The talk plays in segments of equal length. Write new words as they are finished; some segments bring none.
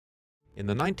In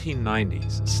the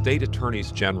 1990s, state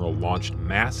attorneys general launched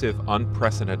massive,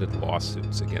 unprecedented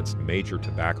lawsuits against major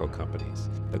tobacco companies.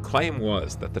 The claim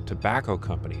was that the tobacco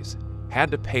companies had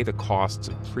to pay the costs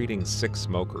of treating sick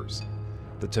smokers.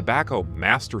 The Tobacco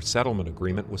Master Settlement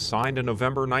Agreement was signed in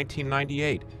November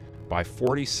 1998 by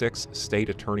 46 state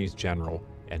attorneys general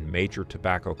and major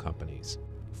tobacco companies.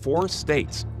 4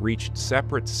 states reached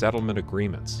separate settlement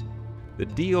agreements. The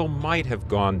deal might have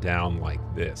gone down like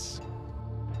this.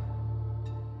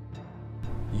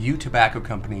 You tobacco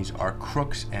companies are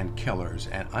crooks and killers,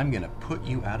 and I'm going to put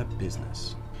you out of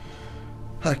business.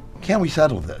 Can we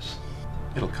settle this?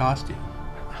 It'll cost you.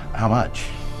 How much?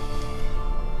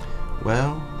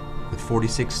 Well, with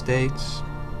 46 states,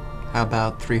 how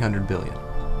about $300 billion?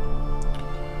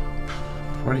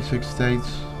 46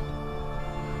 states?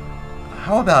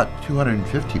 How about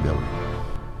 $250 billion?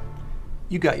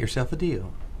 You got yourself a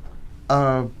deal.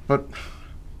 But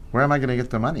where am I going to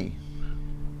get the money?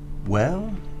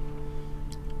 Well,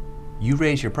 you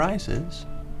raise your prices,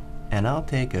 and I'll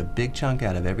take a big chunk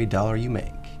out of every dollar you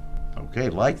make. Okay,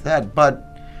 like that,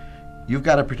 but you've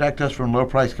got to protect us from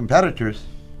low-price competitors.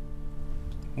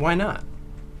 Why not?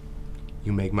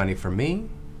 You make money for me,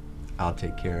 I'll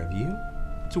take care of you.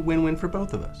 It's a win-win for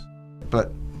both of us.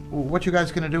 But what you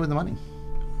guys going to do with the money?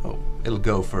 Oh, it'll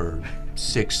go for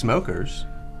 6 smokers,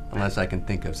 unless I can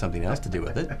think of something else to do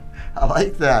with it. I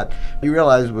like that. You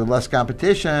realize with less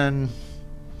competition,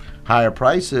 higher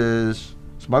prices,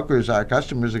 smokers, our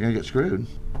customers, are going to get screwed.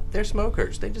 They're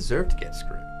smokers. They deserve to get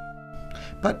screwed.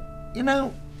 But, you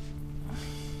know,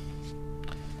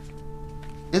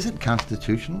 is it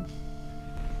constitutional?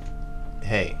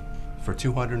 Hey, for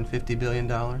 $250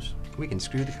 billion, we can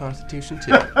screw the Constitution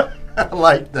too. I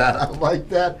like that. I like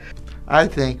that. I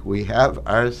think we have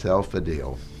ourselves a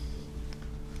deal.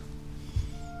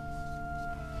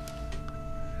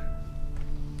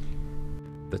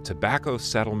 The tobacco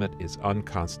settlement is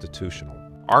unconstitutional.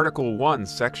 Article 1,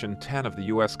 Section 10 of the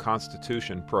U.S.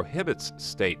 Constitution prohibits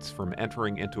states from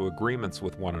entering into agreements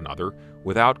with one another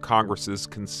without Congress's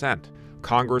consent.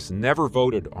 Congress never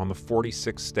voted on the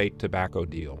 46-state tobacco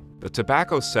deal. The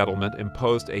tobacco settlement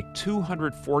imposed a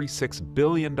 $246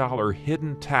 billion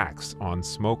hidden tax on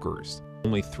smokers.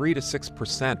 Only 3 to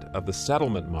 6% of the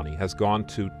settlement money has gone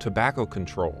to tobacco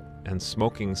control and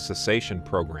smoking cessation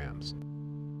programs.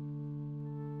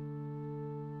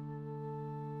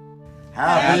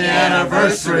 Happy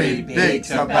anniversary, big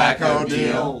tobacco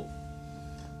deal!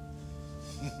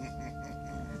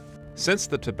 Since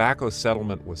the tobacco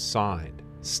settlement was signed,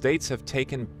 states have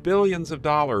taken billions of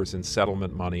dollars in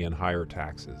settlement money and higher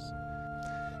taxes.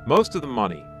 Most of the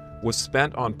money was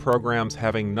spent on programs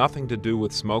having nothing to do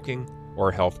with smoking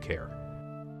or health care.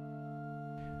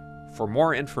 For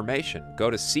more information, go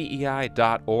to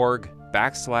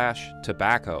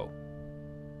cei.org/tobacco.